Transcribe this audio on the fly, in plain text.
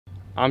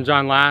I'm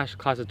John Lash,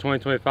 class of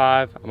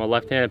 2025. I'm a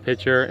left-handed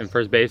pitcher and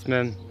first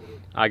baseman.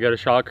 I go to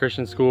Charlotte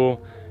Christian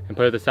School and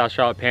play with the South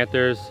Charlotte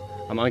Panthers.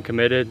 I'm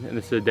uncommitted, and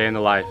this is a day in the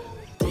life.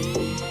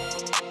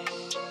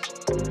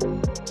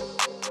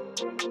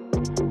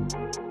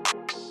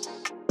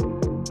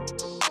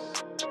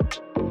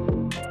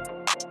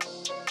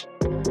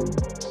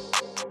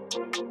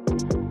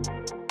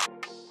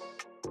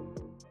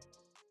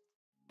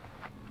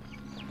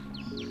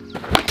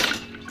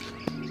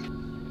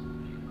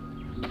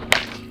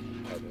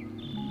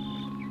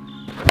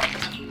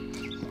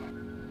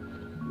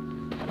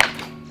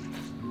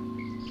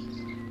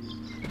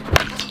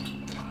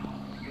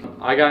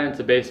 I got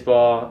into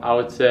baseball, I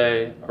would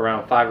say,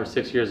 around 5 or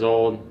 6 years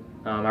old.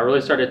 I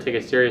really started to take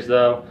it serious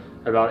though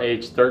about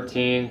age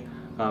 13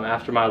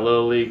 after my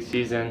Little League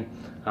season.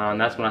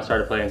 That's when I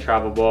started playing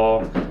travel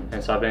ball,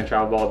 and so I've been in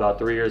travel ball about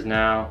 3 years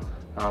now.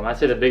 I'd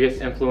say the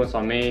biggest influence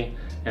on me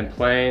in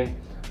playing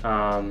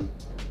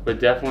would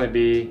definitely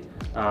be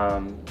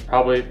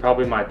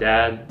probably my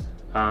dad,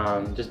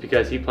 just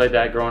because he played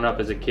that growing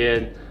up as a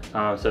kid.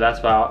 So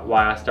that's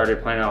why I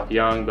started playing off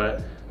young.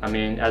 But I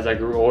mean, as I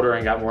grew older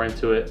and got more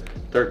into it,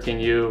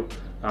 13U,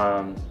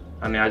 I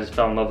mean, I just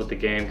fell in love with the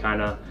game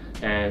kind of,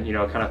 and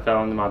kind of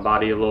fell into my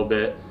body a little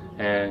bit,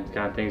 and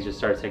kind of things just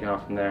started taking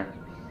off from there.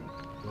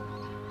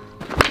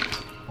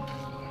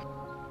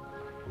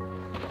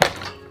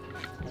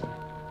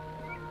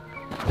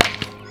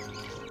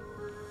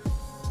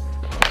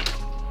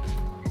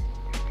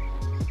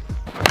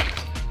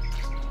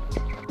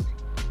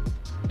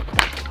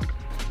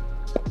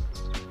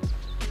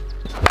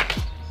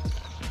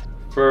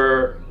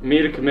 For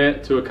me to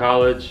commit to a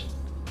college,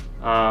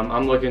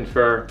 I'm looking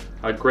for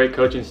a great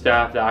coaching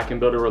staff that I can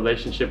build a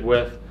relationship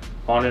with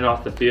on and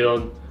off the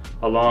field,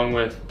 along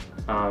with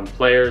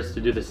players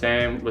to do the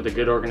same, with a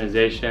good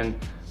organization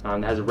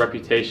that has a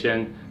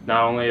reputation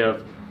not only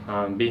of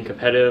being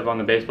competitive on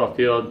the baseball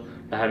field,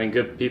 but having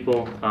good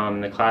people in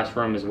the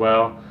classroom as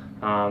well.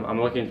 I'm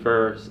looking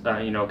for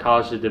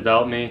college to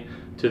develop me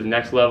to the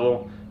next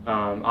level.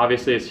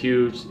 Obviously it's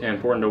huge and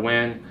important to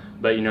win,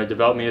 but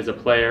develop me as a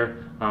player.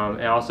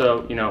 And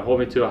also, hold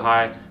me to a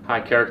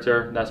high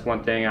character. That's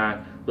one thing I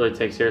really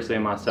take seriously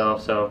in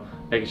myself. So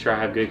making sure I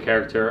have good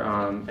character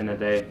and that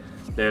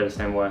they're the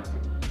same way.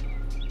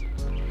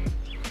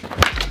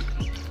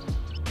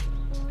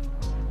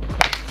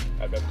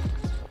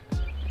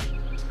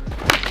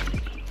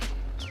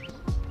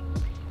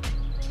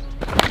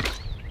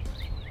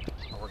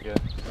 We're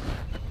good.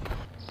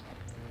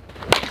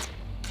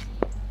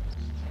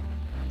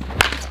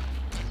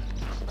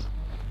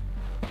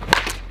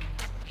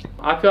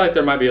 I feel like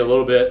there might be a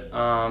little bit,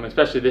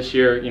 especially this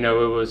year. It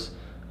was,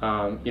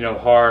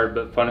 hard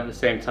but fun at the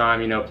same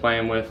time.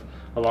 Playing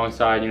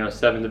alongside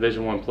 7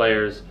 Division I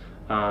players.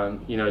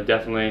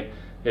 Definitely,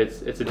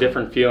 it's a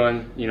different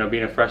feeling.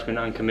 Being a freshman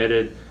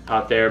uncommitted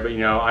out there. But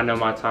I know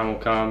my time will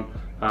come.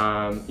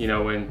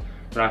 When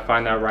I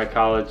find that right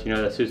college,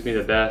 that suits me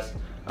the best.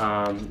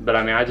 But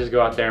I mean, I just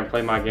go out there and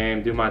play my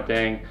game, do my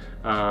thing,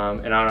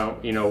 and I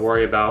don't,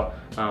 worry about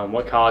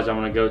what college I'm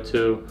going to go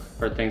to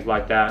or things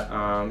like that.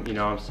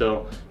 I'm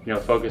still,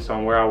 focused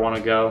on where I want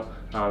to go,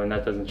 and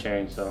that doesn't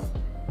change. So.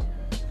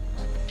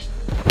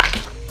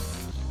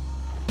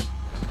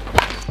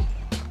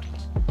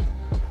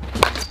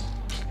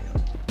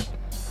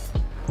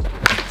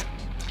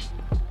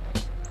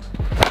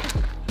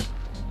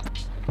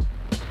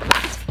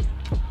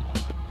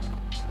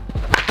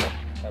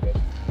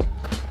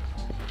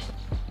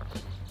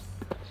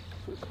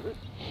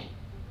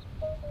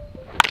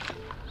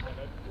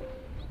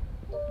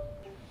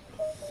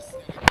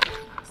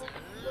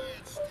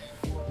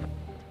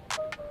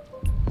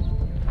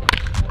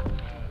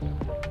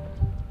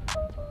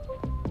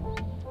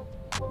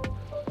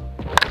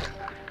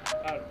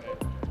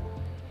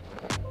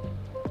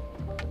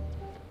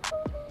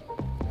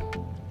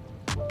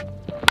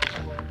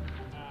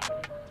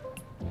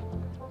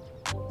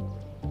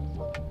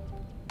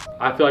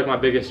 I feel like my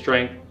biggest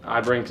strength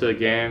I bring to the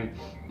game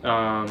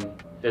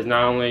is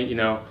not only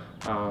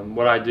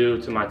what I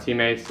do to my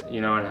teammates,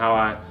 and how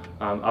I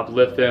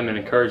uplift them and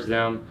encourage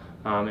them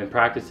in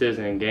practices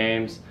and in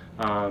games,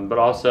 but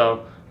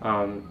also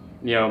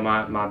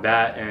my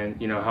bat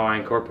and how I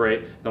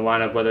incorporate the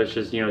lineup, whether it's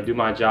just do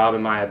my job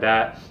in my at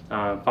bat,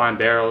 find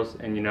barrels,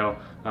 and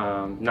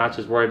not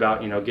just worry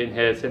about getting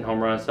hits, hitting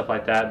home runs, stuff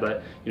like that,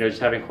 but just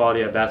having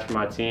quality at bats for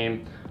my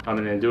team.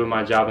 And then doing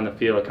my job in the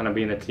field, kind of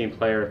being a team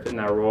player, fitting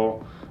that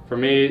role. For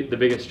me, the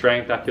biggest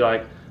strength, I feel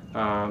like,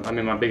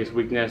 my biggest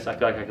weakness, I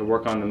feel like I could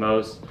work on the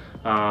most,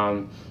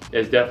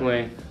 is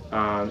definitely,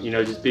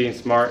 just being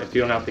smart and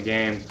feeling out the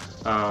game,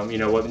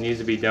 what needs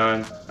to be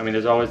done. I mean,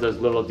 there's always those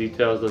little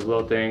details, those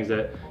little things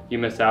that you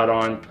miss out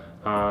on,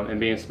 and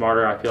being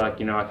smarter, I feel like,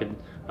 I could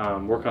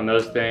work on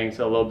those things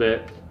a little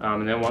bit.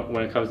 And then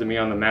when it comes to me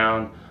on the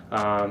mound,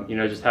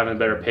 just having a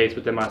better pace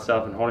within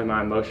myself and holding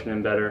my emotion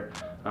in better,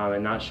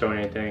 and not showing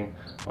anything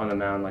on the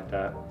mound like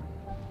that.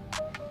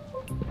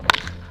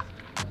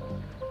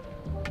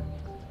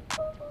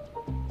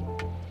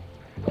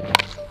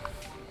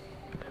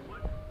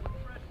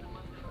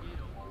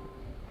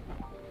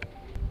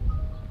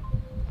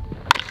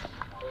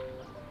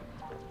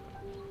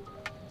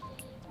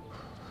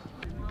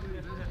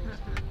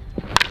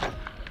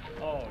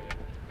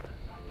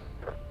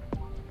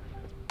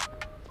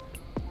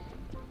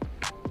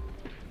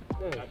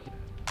 Two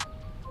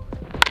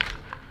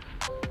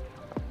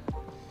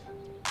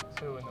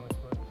and then we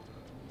split.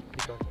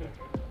 Keep going.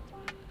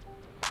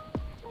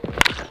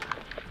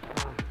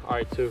 All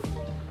right, two.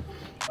 One.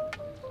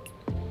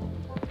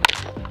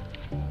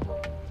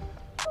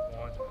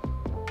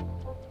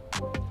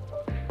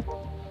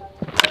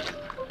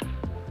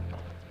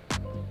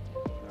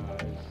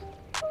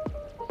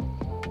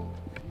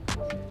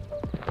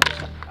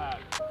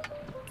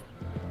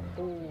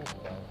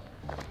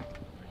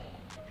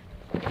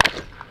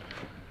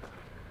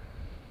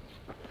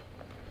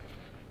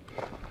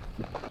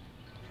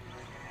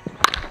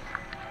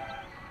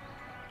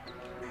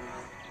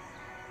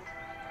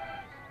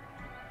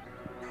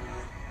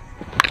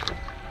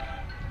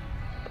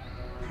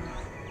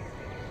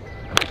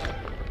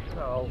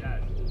 No.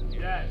 Yes.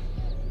 Yes.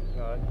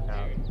 No, it's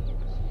out.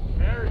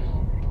 Harry.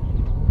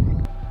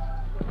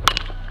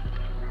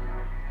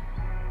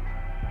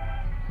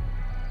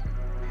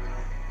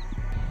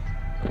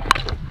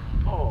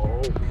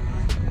 Oh,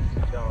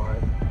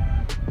 John.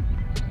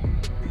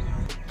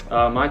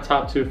 My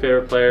top two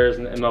favorite players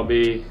in the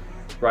MLB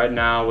right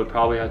now would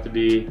probably have to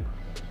be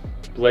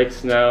Blake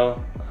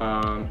Snell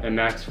and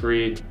Max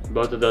Fried.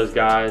 Both of those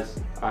guys,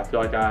 I feel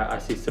like I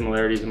see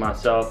similarities in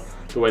myself.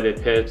 The way they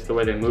pitch, the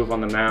way they move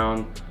on the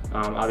mound.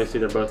 Obviously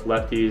they're both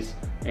lefties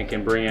and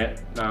can bring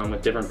it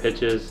with different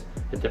pitches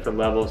at different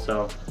levels.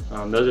 So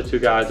those are two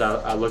guys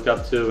I look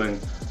up to and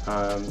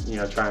you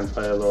know, try and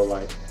play a little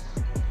like.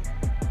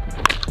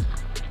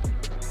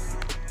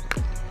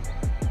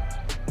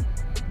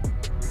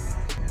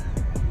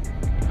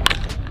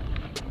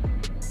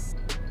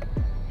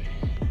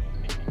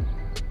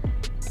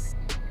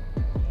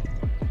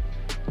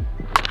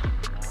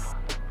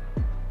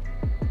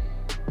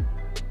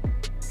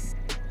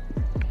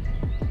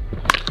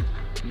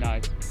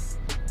 Nice.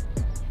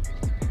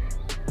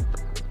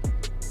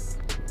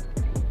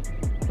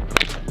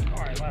 All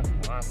right, last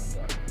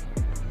one.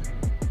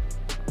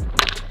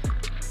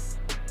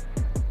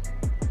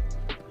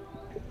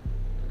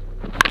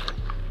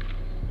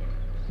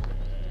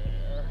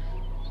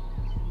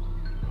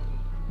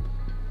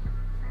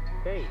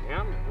 Hey,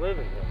 now I'm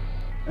living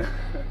here.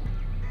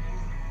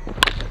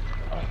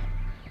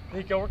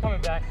 Nico, we're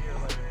coming back here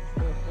later.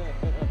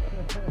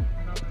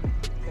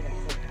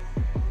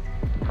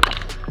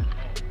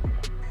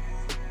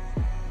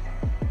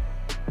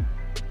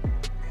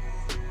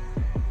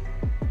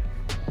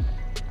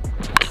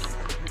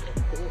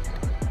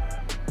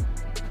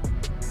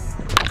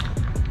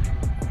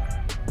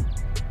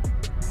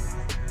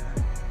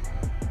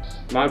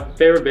 My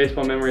favorite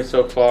baseball memory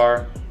so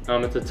far,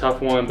 it's a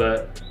tough one,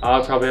 but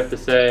I'll probably have to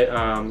say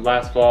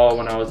last fall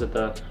when I was at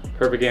the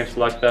Perfect Game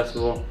Select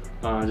Festival,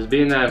 just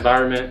being in that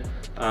environment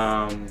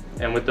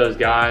and with those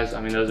guys.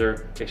 I mean, those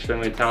are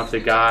extremely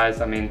talented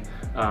guys. I mean,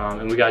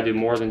 and we got to do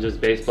more than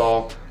just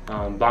baseball.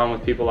 Bond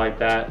with people like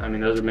that. I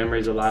mean, those are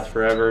memories that last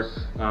forever.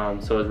 So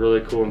it's a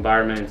really cool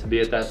environment, and to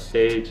be at that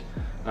stage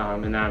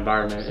in that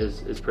environment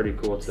is pretty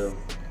cool too.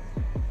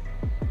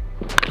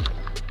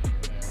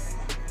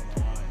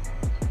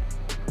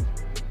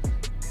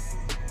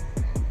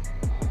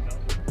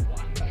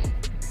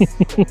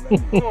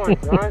 Come on,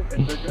 John.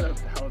 They're gonna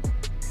bounce.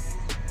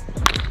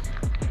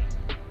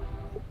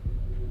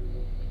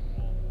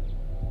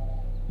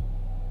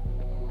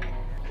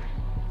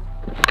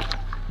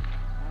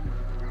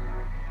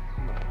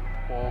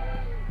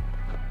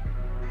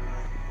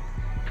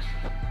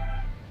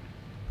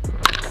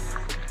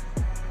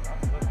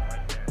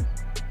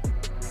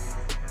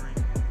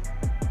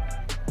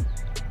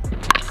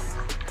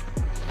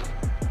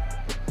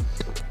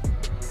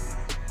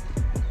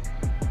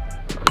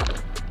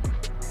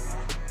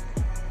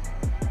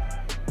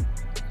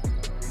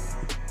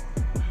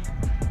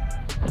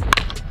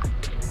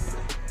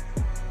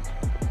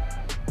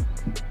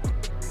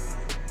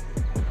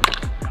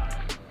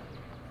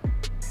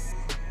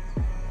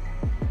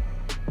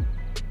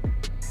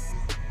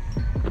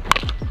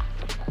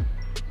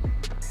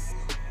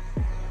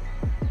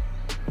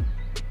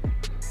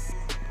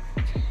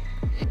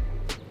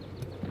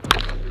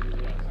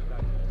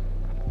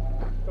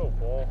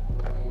 Ball.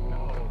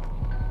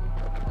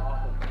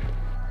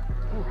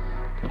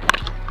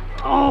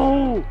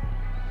 Oh!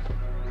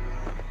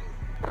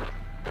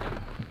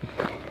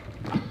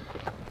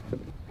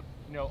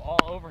 You know, all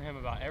over him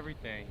about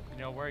everything. You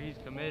know, where he's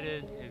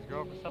committed, his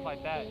girlfriend, stuff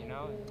like that, you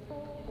know?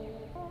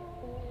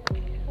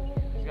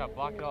 He's got to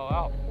block it all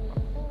out.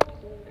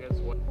 I guess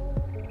what?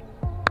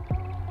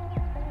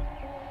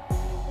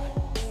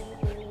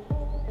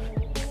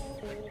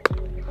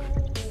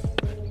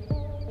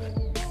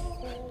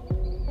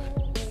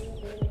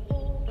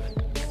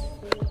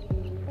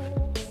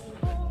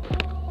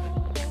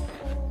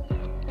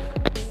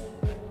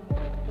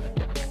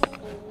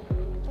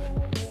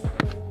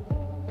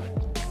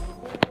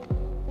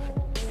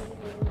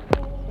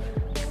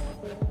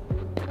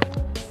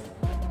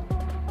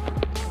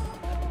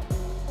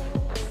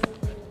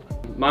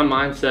 My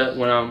mindset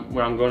when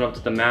I'm going up to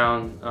the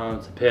mound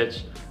to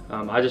pitch,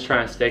 I just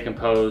try and stay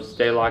composed,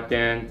 stay locked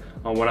in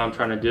on what I'm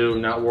trying to do,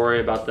 not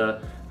worry about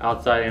the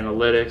outside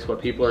analytics,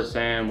 what people are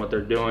saying, what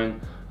they're doing.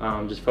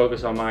 Just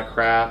focus on my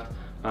craft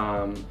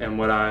and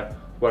what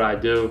I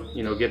do.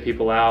 You know, get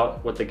people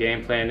out, what the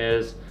game plan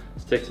is,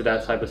 stick to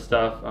that type of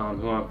stuff,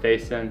 who I'm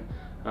facing,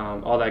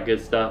 all that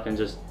good stuff, and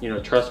just, you know,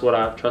 trust what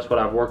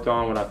I've worked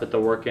on, what I put the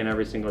work in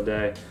every single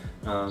day,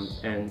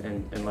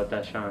 and let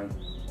that shine.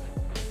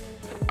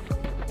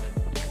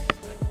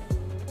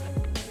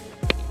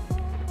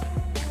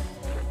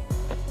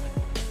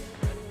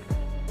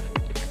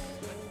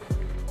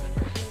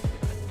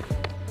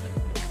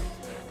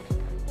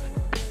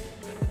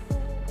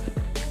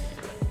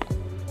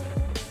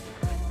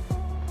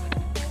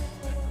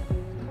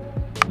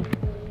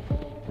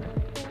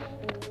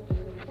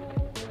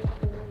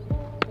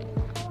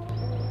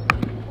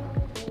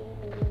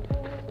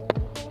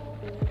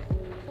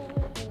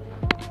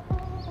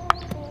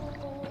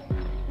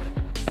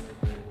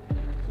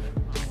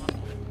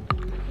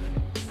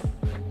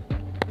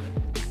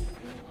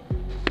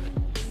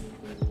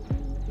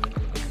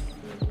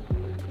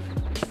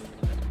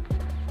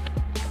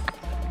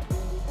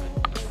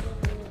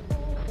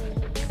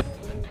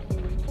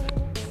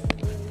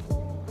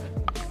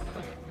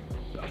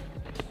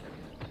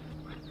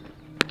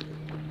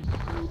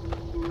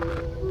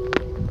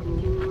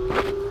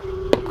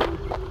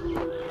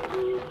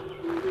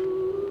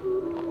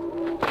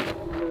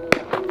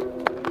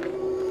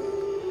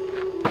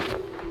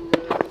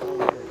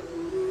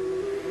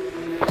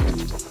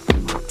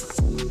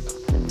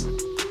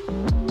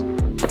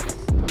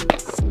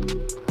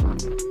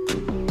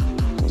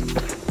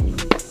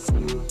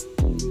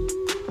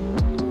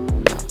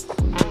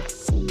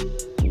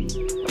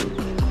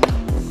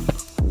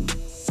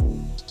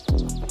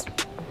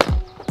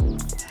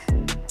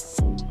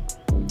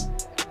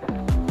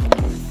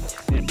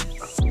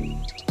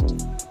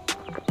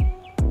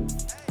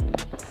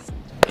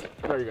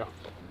 There you go.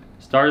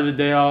 Started the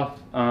day off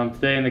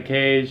today in the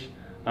cage.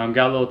 Got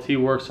a little tee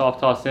work, soft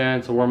toss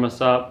in to warm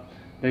us up.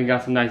 Then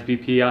got some nice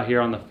BP out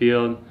here on the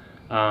field.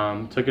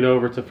 Took it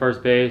over to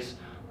first base.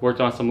 Worked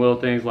on some little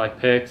things like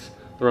picks,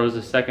 throws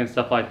to second,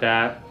 stuff like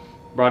that.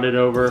 Brought it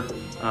over to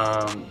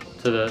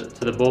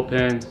the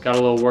bullpen. Got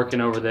a little working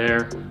over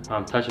there,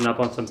 touching up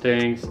on some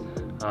things.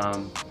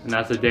 And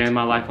that's a day in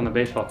my life on the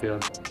baseball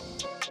field.